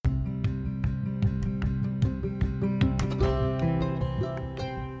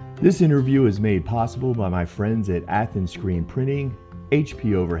This interview is made possible by my friends at Athens Screen Printing,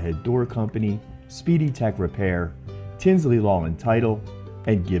 HP Overhead Door Company, Speedy Tech Repair, Tinsley Law and Title,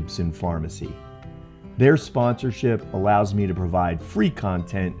 and Gibson Pharmacy. Their sponsorship allows me to provide free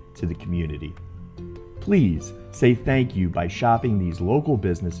content to the community. Please say thank you by shopping these local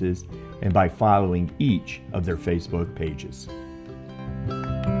businesses and by following each of their Facebook pages.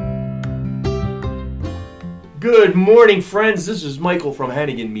 Good morning, friends. This is Michael from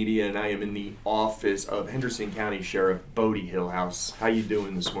Hannigan Media, and I am in the office of Henderson County Sheriff Bodie Hillhouse. How you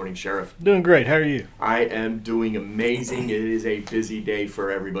doing this morning, Sheriff? Doing great. How are you? I am doing amazing. It is a busy day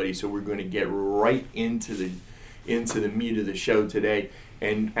for everybody, so we're going to get right into the meat of the show today.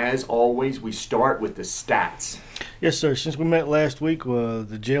 And as always, we start with the stats. Yes, sir. Since we met last week,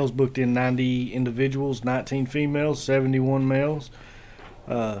 the jail's booked in 90 individuals, 19 females, 71 males.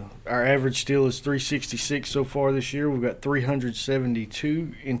 Our average still is 366 so far this year. We've got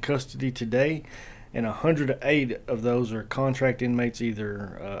 372 in custody today, and 108 of those are contract inmates,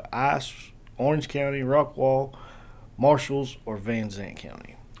 either ICE, Orange County, Rockwall, Marshals, or Van Zandt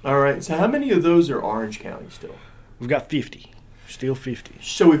County. All right. So how many of those are Orange County still? We've got 50. Still 50.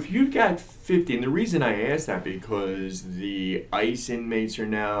 So if you got 50, and the reason I ask that because the ICE inmates are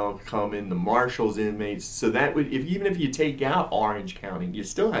now coming, the Marshals inmates, so that would, even if you take out Orange County, you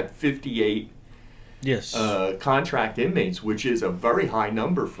still have 58 yes. Contract inmates, which is a very high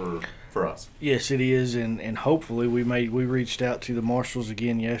number for us. Yes, it is, and hopefully we reached out to the Marshals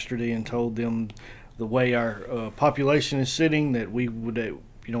again yesterday and told them the way our population is sitting that we would,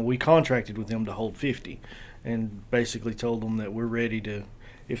 we contracted with them to hold 50. And basically told them that we're ready to,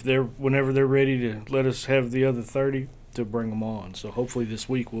 whenever they're ready to let us have the other 30 to bring them on. So hopefully this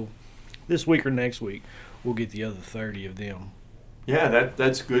week or next week, we'll get the other 30 of them. Yeah,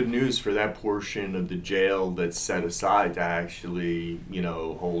 that's good news for that portion of the jail that's set aside to actually,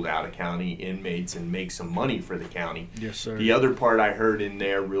 hold out-of-county inmates and make some money for the county. Yes, sir. The other part I heard in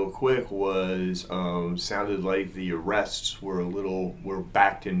there real quick was sounded like the arrests were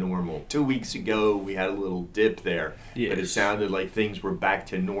back to normal. 2 weeks ago, we had a little dip there, yes. But it sounded like things were back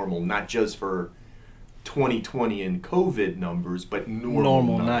to normal, not just for 2020 and COVID numbers, but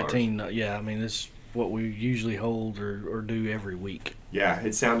normal numbers. 19, yeah, I mean, this what we usually hold or do every week. Yeah,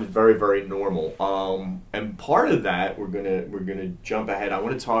 it sounded very, very normal. And part of that, we're gonna jump ahead. I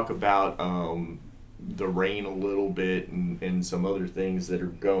want to talk about the rain a little bit and some other things that are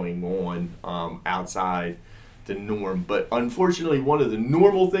going on outside the norm. But unfortunately, one of the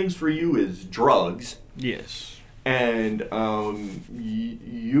normal things for you is drugs. Yes. And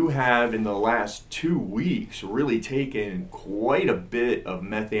you have, in the last 2 weeks, really taken quite a bit of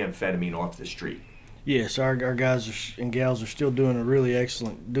methamphetamine off the street. Yes, our guys and gals are still doing an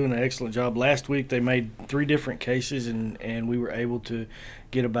excellent job. Last week they made 3 different cases, and we were able to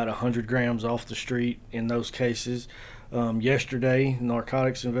get about 100 grams off the street in those cases. Yesterday,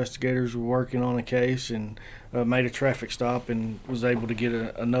 narcotics investigators were working on a case and made a traffic stop and was able to get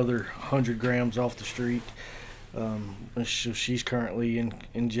another 100 grams off the street. So she's currently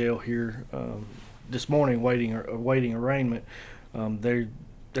in jail here this morning, waiting arraignment.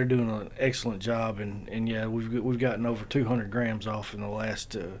 They're doing an excellent job, and yeah, we've gotten over 200 grams off in the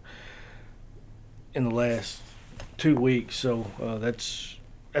last 2 weeks. So that's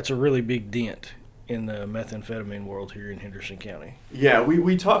a really big dent in the methamphetamine world here in Henderson County. Yeah,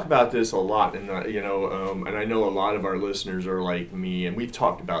 we talk about this a lot, and and I know a lot of our listeners are like me, and we've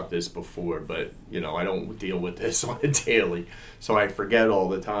talked about this before, but I don't deal with this on a daily, so I forget all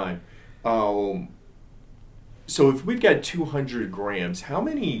the time. So if we've got 200 grams, how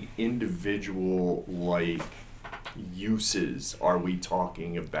many individual uses are we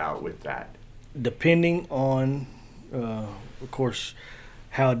talking about with that? Depending on, of course,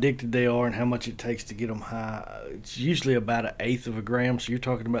 how addicted they are and how much it takes to get them high, it's usually about 1/8 of a gram. So you're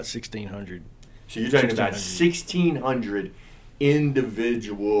talking about 1,600. So you're talking about 1,600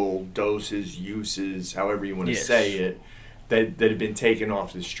 individual doses, uses, however you want to say it, that have been taken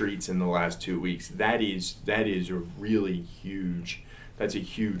off the streets in the last 2 weeks. That is a really huge. That's a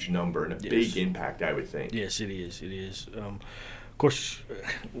huge number and a big impact, I would think. Yes, it is. It is. Of course,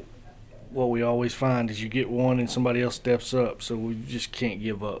 what we always find is you get one and somebody else steps up. So we just can't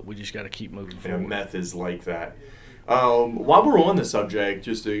give up. We just got to keep moving forward. Meth is like that. While we're on the subject,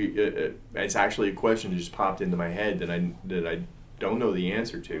 it's actually a question that just popped into my head that I don't know the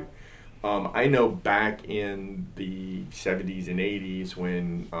answer to. I know back in the 70s and 80s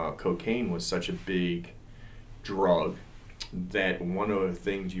when cocaine was such a big drug that one of the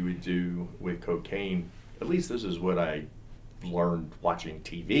things you would do with cocaine, at least this is what I learned watching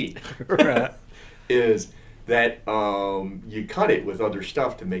TV, right. is that you cut it with other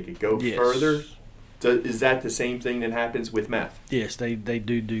stuff to make it go Yes. further. Is that the same thing that happens with meth? Yes, they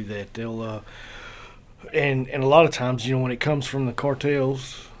do that. They'll and a lot of times, when it comes from the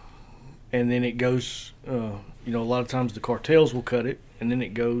cartels, and then it goes, a lot of times the cartels will cut it, and then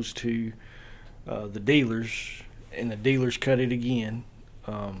it goes to the dealers, and the dealers cut it again.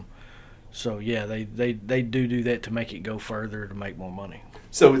 So yeah, they do that to make it go further to make more money.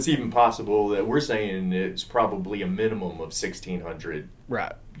 So it's even possible that we're saying it's probably a minimum of 1,600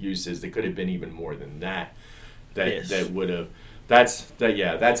 Right. uses. There could have been even more than that. Yes. That would have. That's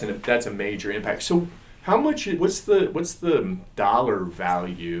a major impact. So how much? What's the dollar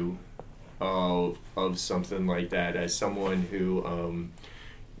value of something like that? As someone who, I'm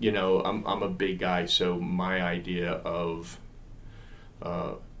a big guy, so my idea of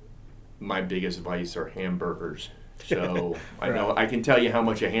my biggest vice are hamburgers. So I know I can tell you how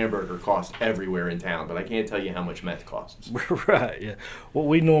much a hamburger costs everywhere in town, but I can't tell you how much meth costs. Right. Yeah. What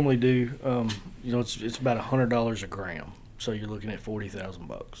we normally do, it's about $100 a gram. So you're looking at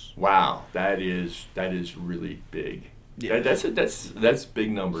 $40,000. Wow, that is really big. Yeah. That's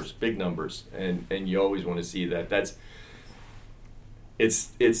big numbers, and you always want to see that.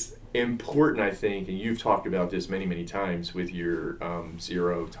 It's important, I think, and you've talked about this many times with your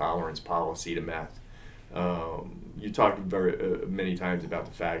zero tolerance policy to meth. You talked very many times about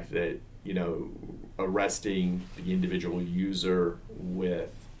the fact that arresting the individual user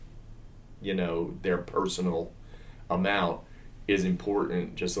with their personal amount is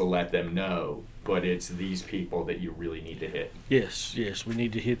important, just to let them know. But it's these people that you really need to hit. Yes, we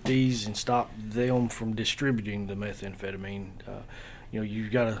need to hit these and stop them from distributing the methamphetamine.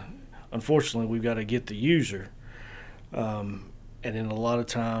 You've got to, unfortunately, we've got to get the user. And then a lot of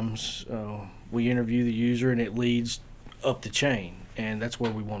times we interview the user and it leads up the chain. And that's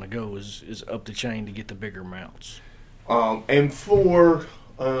where we want to go is up the chain to get the bigger amounts. And for,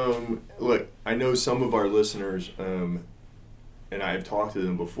 look, I know some of our listeners, and I've talked to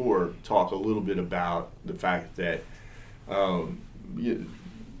them before, talk a little bit about the fact that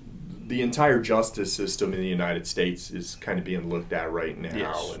the entire justice system in the United States is kind of being looked at right now.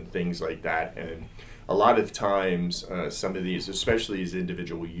 Yes. And things like that. And a lot of times, some of these, especially these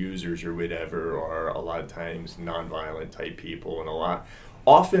individual users or whatever, are a lot of times nonviolent type people, and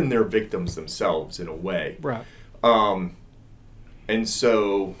often they're victims themselves in a way. Right. And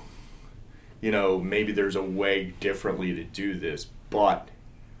so, maybe there's a way differently to do this, but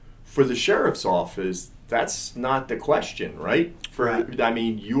for the sheriff's office, that's not the question, right? Right. I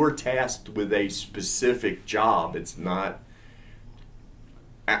mean, you're tasked with a specific job. It's not.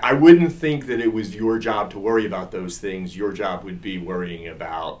 I wouldn't think that it was your job to worry about those things. Your job would be worrying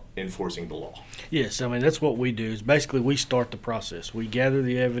about enforcing the law. Yes, I mean, that's what we do. Is basically we start the process. We gather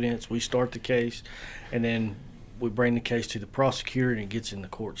the evidence, we start the case, and then we bring the case to the prosecutor and it gets in the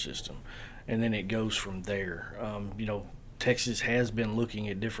court system. And then it goes from there. Texas has been looking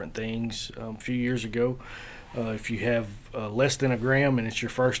at different things. A few years ago, if you have less than a gram and it's your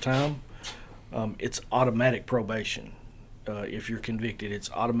first time, it's automatic probation. If you're convicted,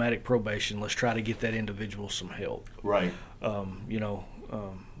 it's automatic probation. Let's try to get that individual some help. Right.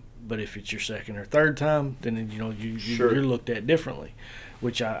 But if it's your second or third time, then Sure. you're looked at differently,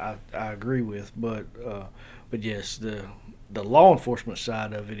 which I agree with. But yes, the law enforcement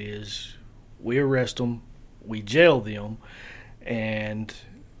side of it is we arrest them, we jail them, and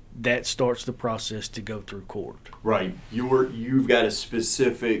that starts the process to go through court. Right. You've got a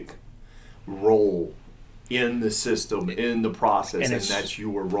specific role in the system, in the process, and that's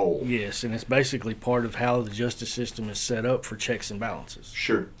your role. Yes, and it's basically part of how the justice system is set up for checks and balances.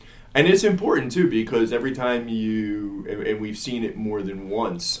 Sure. And it's important, too, because every time and we've seen it more than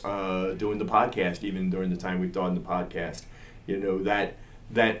once doing the podcast, even during the time we've done the podcast,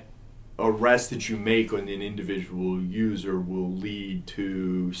 that arrest that you make on an individual user will lead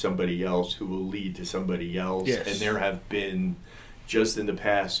to somebody else who will lead to somebody else. Yes. And there have been, just in the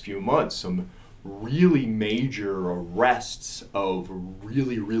past few months, some really major arrests of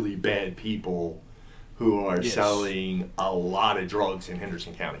really, really bad people who are Yes. selling a lot of drugs in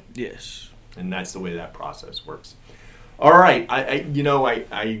Henderson County. Yes. And that's the way that process works. All right,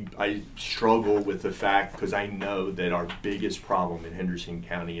 I struggle with the fact, because I know that our biggest problem in Henderson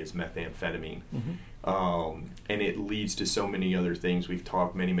County is methamphetamine. Mm-hmm. And it leads to so many other things we've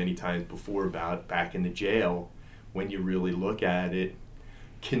talked many times before about back in the jail. When you really look at it,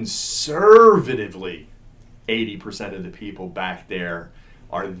 conservatively, 80% of the people back there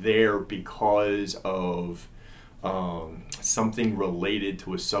are there because of something related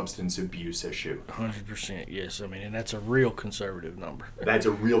to a substance abuse issue. 100%, yes. I mean, and that's a real conservative number. That's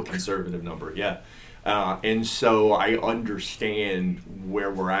a real conservative number, yeah. And so I understand where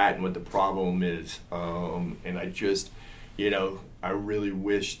we're at and what the problem is. And I just, I really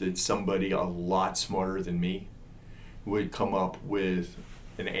wish that somebody a lot smarter than me would come up with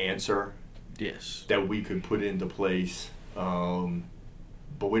an answer Yes. that we could put into place.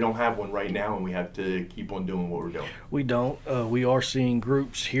 But we don't have one right now, and we have to keep on doing what we're doing. We don't. We are seeing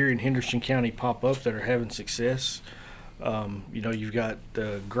groups here in Henderson County pop up that are having success. You've got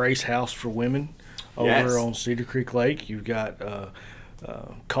the Grace House for Women over on Cedar Creek Lake. You've got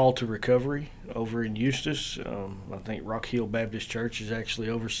Call to Recovery over in Eustis. I think Rock Hill Baptist Church is actually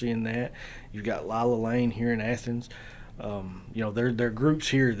overseeing that. You've got Lila Lane here in Athens. There are groups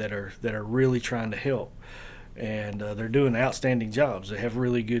here that are really trying to help. And they're doing outstanding jobs. They have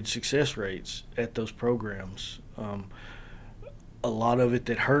really good success rates at those programs. A lot of it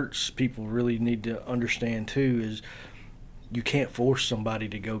that hurts people really need to understand too is you can't force somebody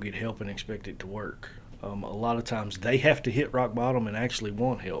to go get help and expect it to work. A lot of times they have to hit rock bottom and actually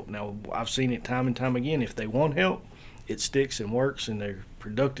want help. Now, I've seen it time and time again. If they want help, it sticks and works, and they're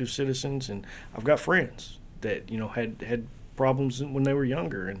productive citizens. And I've got friends that had problems when they were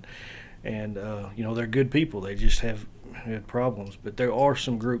younger, and they're good people. They just have had problems. But there are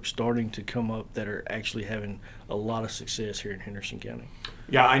some groups starting to come up that are actually having a lot of success here in Henderson County.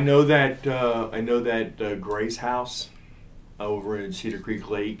 Yeah, I know that Grace House over in Cedar Creek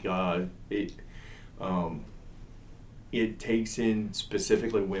Lake. It takes in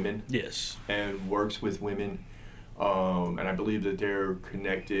specifically women. Yes. And works with women. And I believe that they're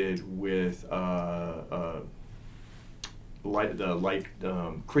connected with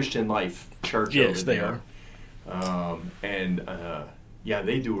Christian Life Church. Yes, over they there. are.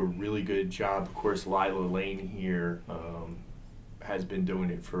 They do a really good job. Of course, Lila Lane here has been doing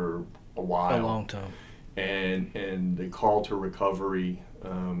it for a while, a long time. And the Call to Recovery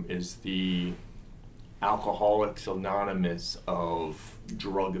is the Alcoholics Anonymous of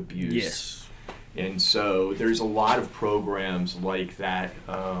drug abuse. Yes. And so there's a lot of programs like that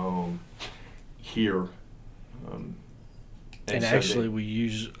here. And so actually, we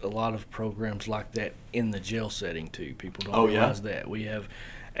use a lot of programs like that in the jail setting, too. People don't realize that. We have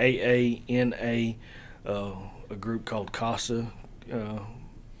AANA, a group called CASA,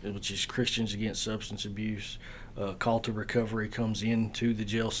 which is Christians Against Substance Abuse. Call to Recovery comes into the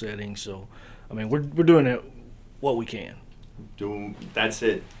jail setting. So, I mean, we're doing it what we can. That's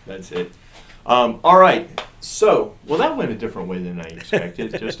it. All right. So, that went a different way than I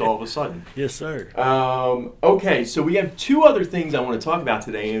expected, just all of a sudden. Yes, sir. Okay, so we have two other things I want to talk about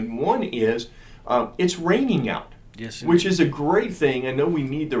today, and one is it's raining out. Yes, which is a great thing. I know we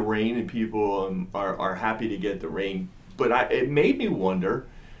need the rain, and people are happy to get the rain, but it made me wonder,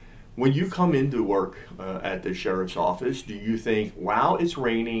 when you come into work at the sheriff's office, do you think, wow, it's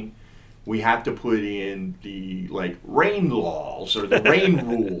raining, we have to put in the rain laws or the rain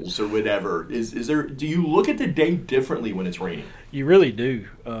rules or whatever? Do you look at the day differently when it's raining? You really do,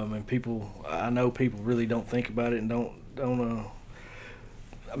 and I know people really don't think about it and don't.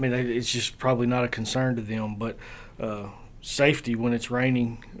 I mean, it's just probably not a concern to them. But safety when it's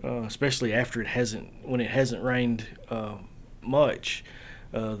raining, especially when it hasn't rained much,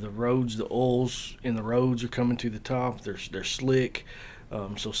 the roads, the oils in the roads are coming to the top. They're slick.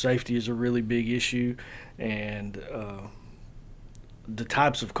 So safety is a really big issue, and the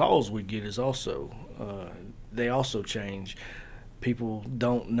types of calls we get is also they also change. People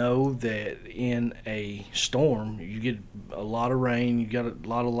don't know that in a storm you get a lot of rain, you got a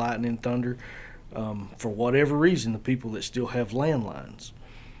lot of lightning and thunder. For whatever reason, the people that still have landlines,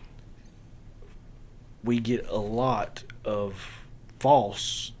 we get a lot of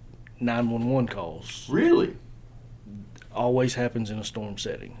false 911 calls. Really? Always happens in a storm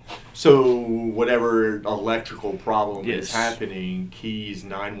setting. So whatever electrical problem Yes. is happening, keys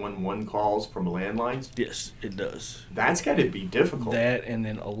 911 calls from landlines? Yes, it does. That's got to be difficult. That, and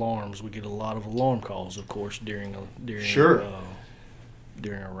then alarms. We get a lot of alarm calls, of course, during Sure.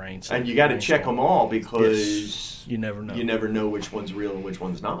 During a rain season. And you got to check them all, because yes. You never know. You never know which one's real and which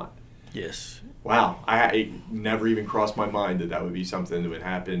one's not. Yes. Wow, it never even crossed my mind that would be something that would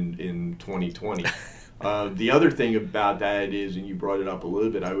happen in 2020. The other thing about that is, and you brought it up a little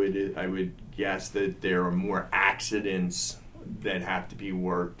bit, I would guess that there are more accidents that have to be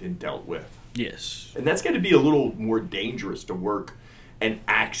worked and dealt with. Yes. And that's got to be a little more dangerous to work an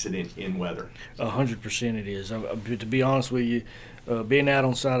accident in weather. 100% it is. To be honest with you, being out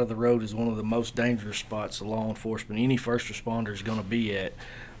on the side of the road is one of the most dangerous spots a law enforcement, any first responder is going to be at.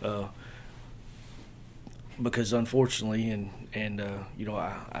 because unfortunately, and you know,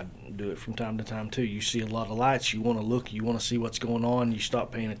 I do it from time to time too. You see a lot of lights, you want to look, you want to see what's going on. You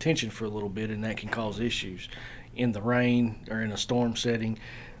stop paying attention for a little bit, and that can cause issues in the rain or in a storm setting.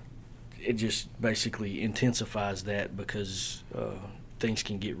 It just basically intensifies that because things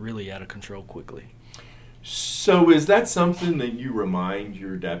can get really out of control quickly. So is that something that you remind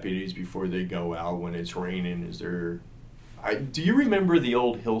your deputies before they go out when it's raining? Do you remember the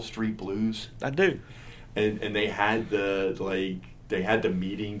old Hill Street Blues? I do. And they had the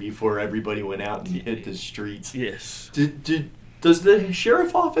meeting before everybody went out and hit the streets. Yes. Does the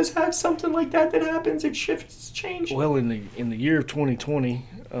sheriff office have something like that happens if shifts change? Well, in the year of 2020,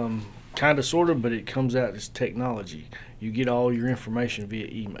 kind of, sort of, but it comes out as technology. You get all your information via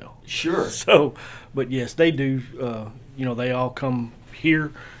email. Sure. So, but yes, they do. You know, they all come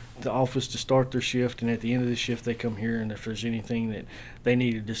here, the office, to start their shift, and at the end of the shift, they come here, and if there's anything that they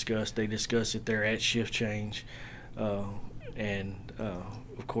need to discuss, they discuss it there at shift change. And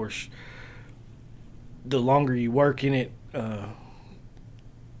of course, the longer you work in it, I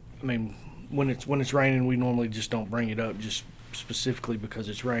mean, when it's raining, we normally just don't bring it up, just specifically because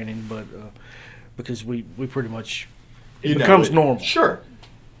it's raining, but because we pretty much it becomes normal. Sure,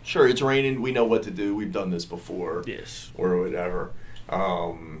 it's raining. We know what to do. We've done this before. Yes, or whatever.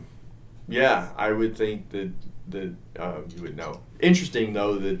 Yeah, I would think that you would know. Interesting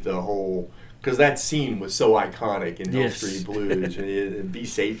though that the whole, because that scene was so iconic in Hill Street Blues, and be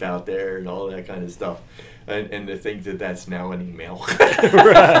safe out there and all that kind of stuff. And to think that that's now an email.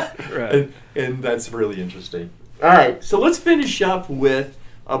 right. And that's really interesting. All right, so let's finish up with,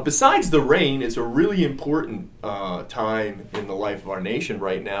 besides the rain, it's a really important time in the life of our nation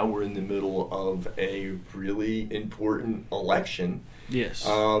right now. We're in the middle of a really important election. Yes.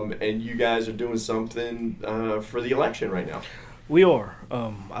 And you guys are doing something for the election right now. We are.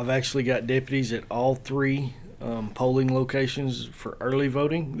 I've actually got deputies at all 3 polling locations for early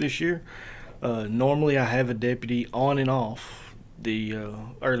voting this year. Normally I have a deputy on and off the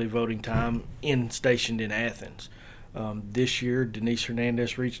early voting time stationed in Athens. This year, Denise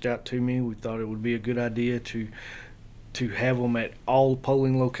Hernandez reached out to me. We thought it would be a good idea to have them at all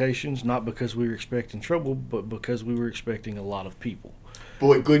polling locations, not because we were expecting trouble, but because we were expecting a lot of people.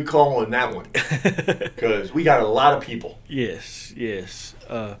 Boy, good call on that one, because we got a lot of people. Yes.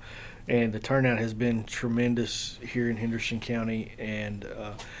 And the turnout has been tremendous here in Henderson County, and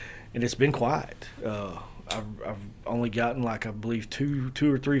it's been quiet. I've only gotten, like, I believe two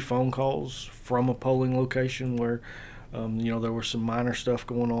or three phone calls from a polling location where, you know, there was some minor stuff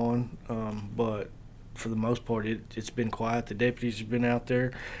going on, but for the most part, it's been quiet. The deputies have been out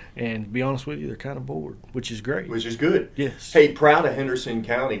there, and to be honest with you, they're kind of bored, which is great. Which is good. Yes. Hey, proud of Henderson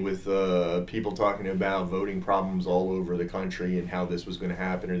County with people talking about voting problems all over the country and how this was going to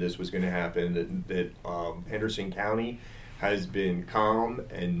happen or this was going to happen, that Henderson County has been calm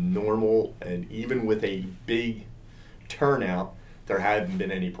and normal, and even with a big turnout, there haven't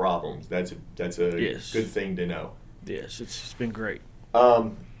been any problems. That's a Yes. good thing to know. Yes, it's been great.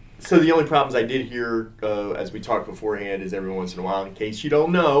 So the only problems I did hear, as we talked beforehand, is every once in a while, in case you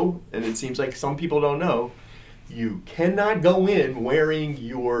don't know, and it seems like some people don't know, you cannot go in wearing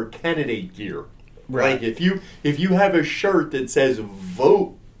your candidate gear. Right. Like if you have a shirt that says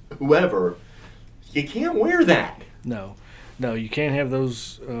vote whoever, you can't wear that. No, you can't have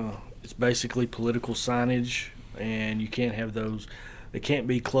those. It's basically political signage, and you can't have those. They can't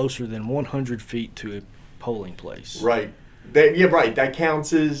be closer than 100 feet to a polling place. Right. Right. That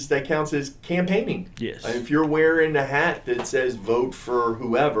counts as campaigning. Yes. If you're wearing a hat that says "vote for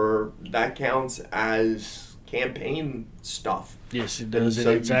whoever," that counts as campaign stuff. Yes, it does. And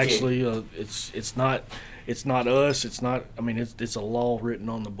so it's actually it's not us. It's not. I mean, it's a law written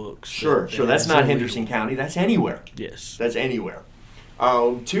on the books. Sure. That's not Henderson County. That's anywhere. Yes. That's anywhere.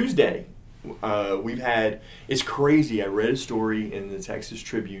 Tuesday, we've had. It's crazy. I read a story in the Texas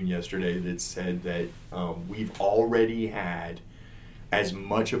Tribune yesterday that said that we've already had as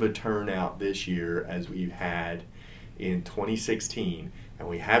much of a turnout this year as we've had in 2016, and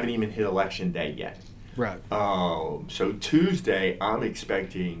we haven't even hit election day yet. Right. So Tuesday, I'm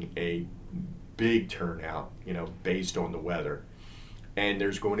expecting a big turnout, based on the weather. And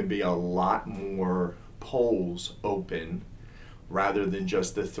there's going to be a lot more polls open rather than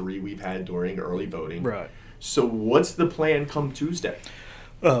just the 3 we've had during early voting. Right. So what's the plan come Tuesday?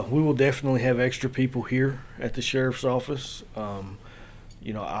 We will definitely have extra people here at the sheriff's office.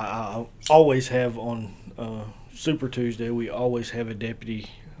 I always have on Super Tuesday, we always have a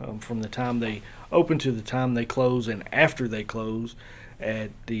deputy from the time they open to the time they close and after they close at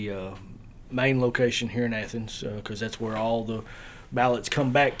the main location here in Athens, because that's where all the ballots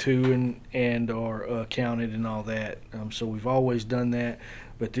come back to and are counted and all that. So we've always done that,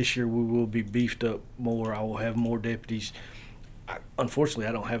 but this year we will be beefed up more. I will have more deputies. Unfortunately,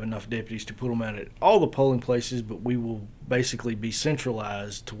 I don't have enough deputies to put them out at all the polling places, but we will basically be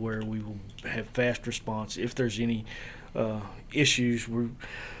centralized to where we will have fast response if there's any issues.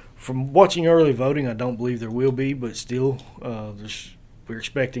 From watching early voting, I don't believe there will be, but still, we're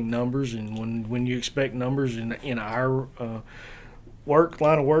expecting numbers, and when you expect numbers in our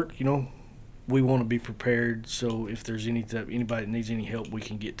line of work, we want to be prepared. So if there's anybody that needs any help, we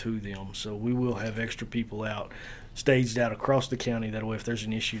can get to them. So we will have extra people staged out across the county. That way, if there's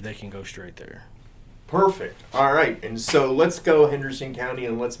an issue, they can go straight there. Perfect. All right, and so let's go Henderson County,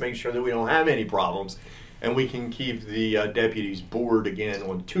 and let's make sure that we don't have any problems, and we can keep the deputies bored again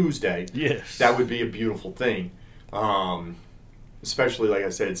on Tuesday. Yes, that would be a beautiful thing. Especially, like I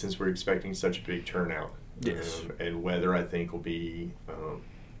said, since we're expecting such a big turnout. Yes. And weather, I think, will be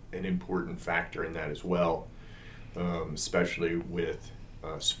an important factor in that as well, especially with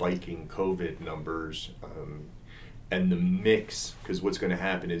spiking COVID numbers and the mix, because what's going to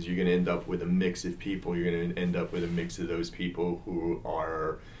happen is you're going to end up with a mix of people. You're going to end up with a mix of those people who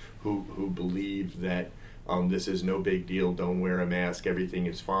believe that this is no big deal, don't wear a mask, everything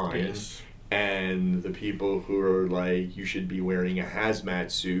is fine. Yes. And the people who are like, you should be wearing a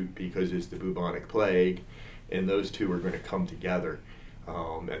hazmat suit because it's the bubonic plague, and those two are going to come together.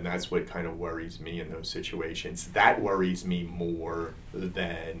 And that's what kind of worries me in those situations. That worries me more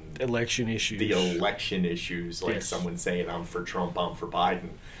than election issues. The election issues, like yes. someone saying, I'm for Trump, I'm for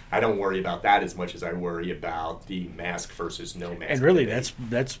Biden. I don't worry about that as much as I worry about the mask versus no mask. And really,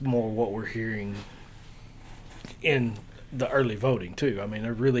 that's more what we're hearing in the early voting too. I mean,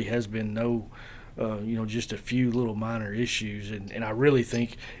 there really has been no, just a few little minor issues, and I really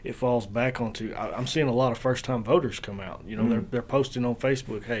think it falls back onto. I'm seeing a lot of first-time voters come out. They're posting on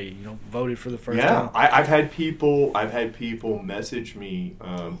Facebook, "Hey, voted for the first time." Yeah, I've had people message me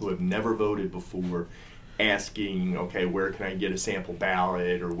who have never voted before, asking, "Okay, where can I get a sample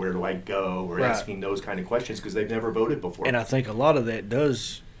ballot, or where do I go?" Or right. asking those kind of questions because they've never voted before. And I think a lot of that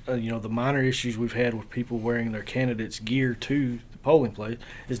does. The minor issues we've had with people wearing their candidates' gear to the polling place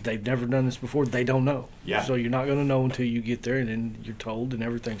is they've never done this before. They don't know. Yeah. So you're not going to know until you get there, and then you're told, and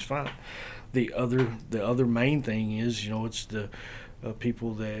everything's fine. The other main thing is, it's the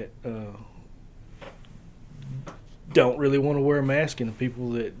people that don't really want to wear a mask, and the people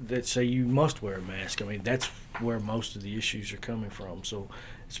that say you must wear a mask. I mean, that's where most of the issues are coming from. So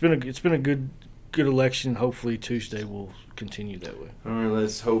it's been a good election. Hopefully Tuesday will continue that way. All right,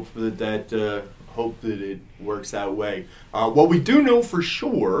 let's hope that it works that way. What we do know for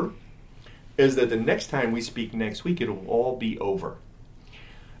sure is that the next time we speak next week, it'll all be over,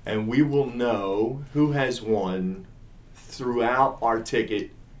 and we will know who has won throughout our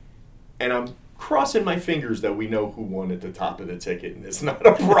ticket. And I'm crossing my fingers that we know who won at the top of the ticket, and it's not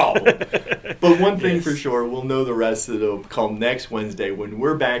a problem. But one thing yes. for sure, we'll know the rest of them come next Wednesday when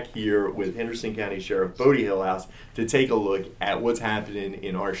we're back here with Henderson County Sheriff Bodie Hillhouse to take a look at what's happening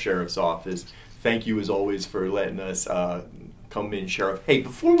in our sheriff's office. Thank you, as always, for letting us come in, Sheriff. Hey,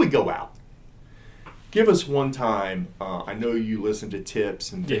 before we go out, give us one time. I know you listen to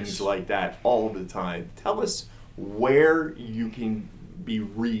tips and things yes. like that all the time. Tell us where you can be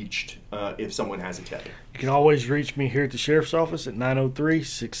reached if someone has a tip. You can always reach me here at the Sheriff's Office at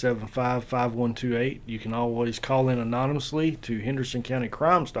 903-675-5128. You can always call in anonymously to Henderson County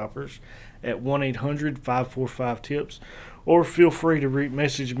Crime Stoppers at 1-800-545-TIPS, or feel free to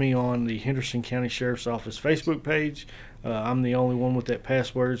message me on the Henderson County Sheriff's Office Facebook page. I'm the only one with that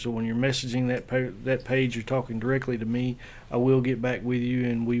password, so when you're messaging that page, you're talking directly to me. I will get back with you,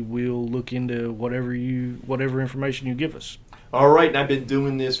 and we will look into whatever information you give us. All right, and I've been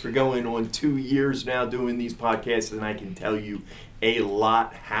doing this for going on 2 years now, doing these podcasts, and I can tell you a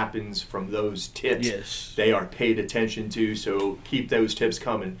lot happens from those tips. Yes. They are paid attention to, so keep those tips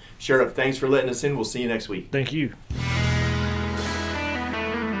coming. Sheriff, thanks for letting us in. We'll see you next week. Thank you.